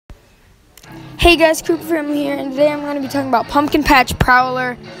Hey guys, Cooper Family here, and today I'm going to be talking about Pumpkin Patch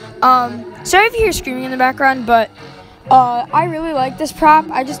Prowler. Sorry if you hear screaming in the background, but I really like this prop.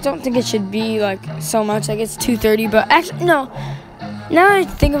 I just don't think it should be like so much. Like it's $230, but actually no. Now that I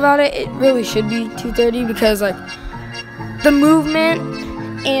think about it, it really should be $230 because like the movement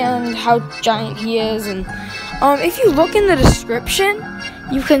and how giant he is, and if you look in the description,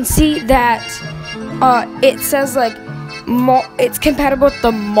 you can see that it says like it's compatible with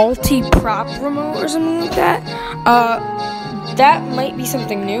the multi-prop remote or something like that. That might be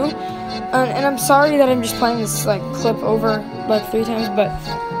something new. And I'm sorry that I'm just playing this like clip over like 3 times, but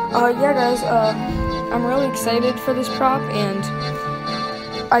yeah guys, I'm really excited for this prop, and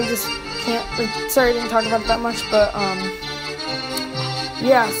I just can't, like, sorry I didn't talk about it that much, but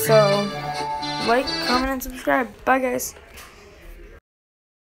yeah, so like, comment, and subscribe. Bye guys.